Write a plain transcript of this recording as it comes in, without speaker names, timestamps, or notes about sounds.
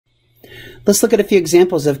Let's look at a few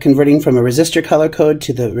examples of converting from a resistor color code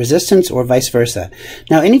to the resistance or vice versa.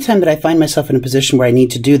 Now, anytime that I find myself in a position where I need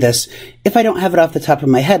to do this, if I don't have it off the top of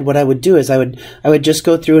my head, what I would do is I would just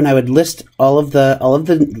go through and I would list all of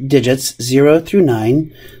the digits 0 through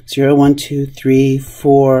 9, 0, 1, 2, 3,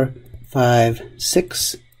 4, 5,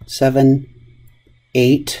 6, 7,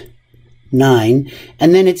 8, 9,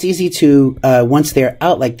 and then it's easy to, once they're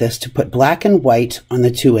out like this, to put black and white on the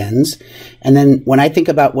two ends. And then when I think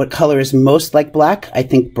about what color is most like black, I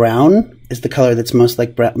think brown is the color that's most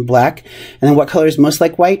like black. And then what color is most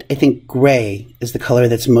like white? I think gray is the color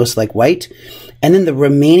that's most like white. And then the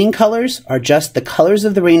remaining colors are just the colors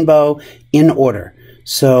of the rainbow in order.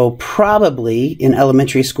 So probably in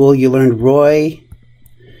elementary school you learned Roy,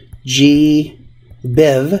 G,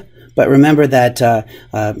 Biv. But remember that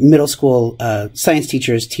middle school science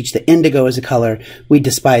teachers teach that indigo is a color. We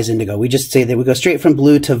despise indigo. We just say that we go straight from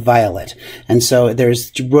blue to violet. And so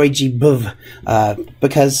there's Roy G. Buv,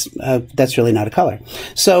 because that's really not a color.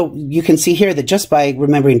 So you can see here that just by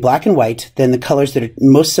remembering black and white, then the colors that are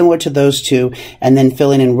most similar to those two, and then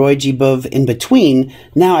filling in Roy G. Buv in between,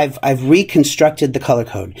 now I've reconstructed the color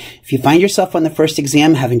code. If you find yourself on the first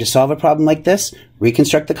exam having to solve a problem like this,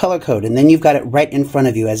 reconstruct the color code, and then you've got it right in front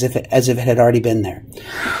of you as if it had already been there.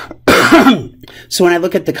 So when I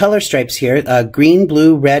look at the color stripes here, green,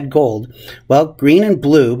 blue, red, gold, well, green and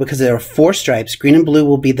blue, because there are 4 stripes, green and blue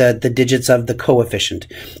will be the digits of the coefficient.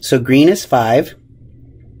 So green is 5,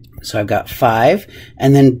 so I've got 5,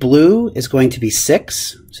 and then blue is going to be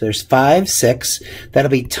 6, so there's 5, 6,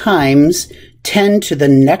 that'll be times 10 to the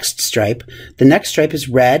next stripe. The next stripe is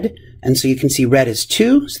red, and so you can see red is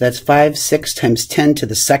 2, so that's 5, 6 times 10 to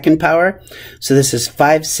the second power. So this is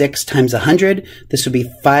 5, 6 times 100. This would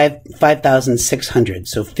be 5,600.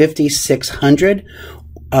 So 5,600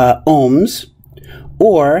 ohms,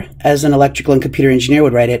 or as an electrical and computer engineer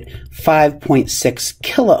would write it, 5.6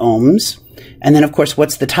 kiloohms. And then, of course,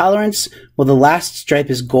 what's the tolerance? Well, the last stripe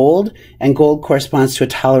is gold, and gold corresponds to a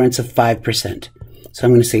tolerance of 5%. So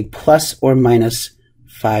I'm going to say plus or minus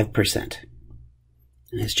 5%.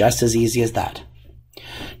 And it's just as easy as that.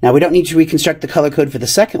 Now, we don't need to reconstruct the color code for the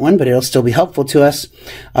second one, but it'll still be helpful to us.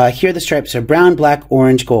 Here the stripes are brown, black,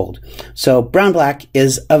 orange, gold. So brown, black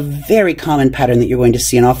is a very common pattern that you're going to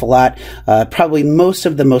see an awful lot. Probably most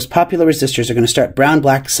of the most popular resistors are going to start brown,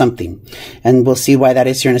 black, something. And we'll see why that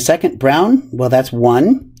is here in a second. Brown, well, that's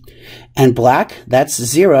 1. And black, that's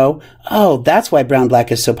 0. Oh, that's why brown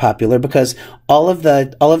black is so popular, because all of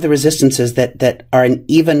the resistances that are an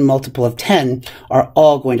even multiple of 10 are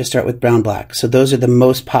all going to start with brown black. So those are the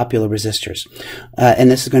most popular resistors.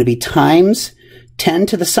 And this is going to be times 10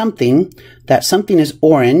 to the something. That something is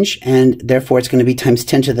orange, and therefore it's going to be times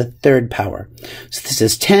 10 to the third power. So this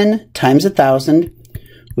is 10 times 1,000,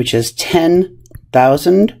 which is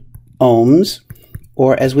 10,000 ohms,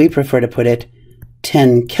 or as we prefer to put it,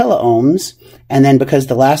 10 kiloohms, and then because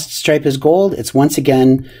the last stripe is gold, it's once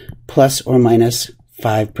again plus or minus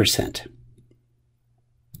 5%.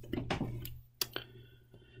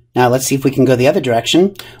 Now let's see if we can go the other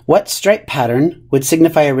direction. What stripe pattern would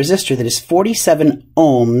signify a resistor that is 47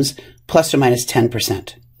 ohms plus or minus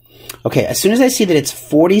 10%? Okay, as soon as I see that it's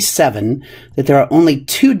 47, that there are only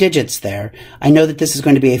 2 digits there, I know that this is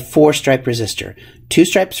going to be a 4-stripe resistor. 2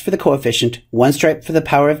 stripes for the coefficient, 1 stripe for the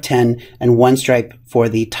power of 10, and 1 stripe for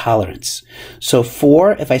the tolerance. So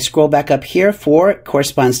 4, if I scroll back up here, 4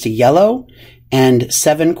 corresponds to yellow, and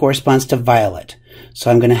 7 corresponds to violet. So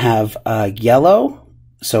I'm going to have yellow,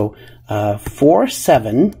 so 4,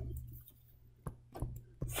 7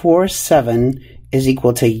 is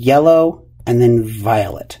equal to yellow, and then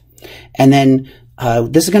violet. And then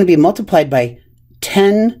this is going to be multiplied by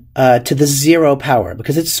 10 to the 0 power,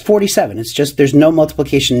 because it's 47. It's just, there's no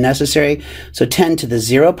multiplication necessary. So 10 to the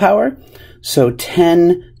 0 power. So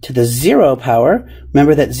 10 to the 0 power.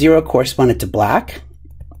 Remember that 0 corresponded to black.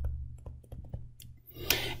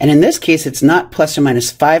 And in this case, it's not plus or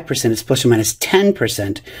minus 5%, it's plus or minus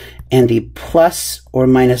 10%. And the plus or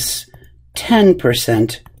minus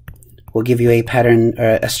 10% will give you a pattern,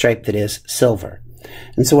 or a stripe that is silver.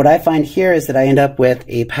 And so what I find here is that I end up with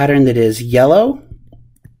a pattern that is yellow,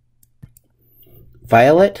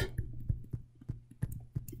 violet,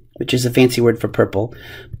 which is a fancy word for purple,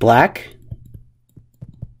 black,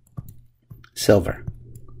 silver.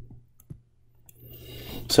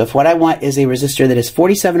 So if what I want is a resistor that is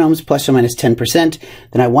 47 ohms plus or minus 10%,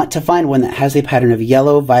 then I want to find one that has a pattern of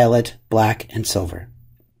yellow, violet, black, and silver.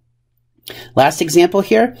 Last example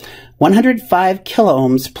here. 105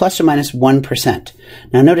 kiloohms plus or minus 1%.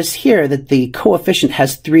 Now notice here that the coefficient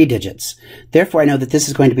has 3 digits. Therefore, I know that this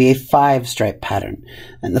is going to be a 5-stripe pattern.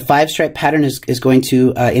 And the 5-stripe pattern is going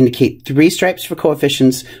to indicate 3 stripes for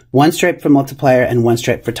coefficients, 1 stripe for multiplier, and 1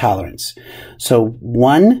 stripe for tolerance. So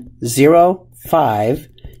 105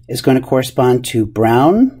 is going to correspond to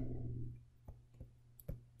brown,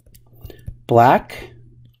 black.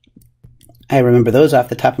 I remember those off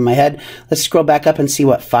the top of my head. Let's scroll back up and see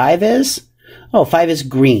what 5 is. Oh, 5 is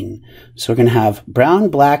green. So we're going to have brown,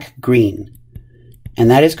 black, green.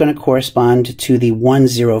 And that is going to correspond to the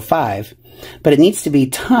 105. But it needs to be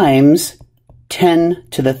times 10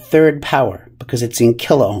 to the 3rd power because it's in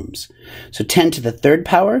kiloohms. So 10 to the 3rd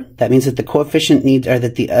power, that means that the coefficient needs, or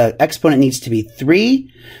that the exponent needs to be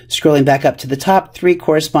 3. Scrolling back up to the top, 3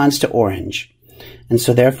 corresponds to orange. And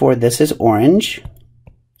so therefore this is orange.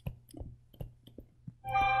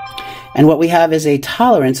 And what we have is a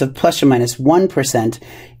tolerance of plus or minus 1%.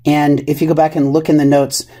 And if you go back and look in the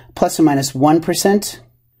notes, plus or minus 1%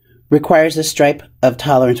 requires a stripe of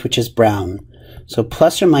tolerance, which is brown. So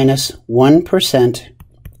plus or minus 1%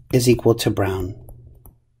 is equal to brown.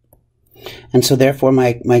 And so therefore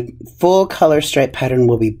my full color stripe pattern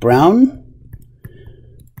will be brown,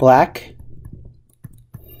 black,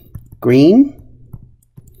 green,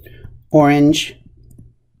 orange,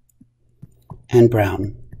 and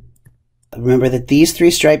brown. Remember that these 3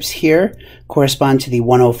 stripes here correspond to the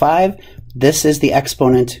 105. This is the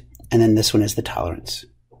exponent, and then this one is the tolerance.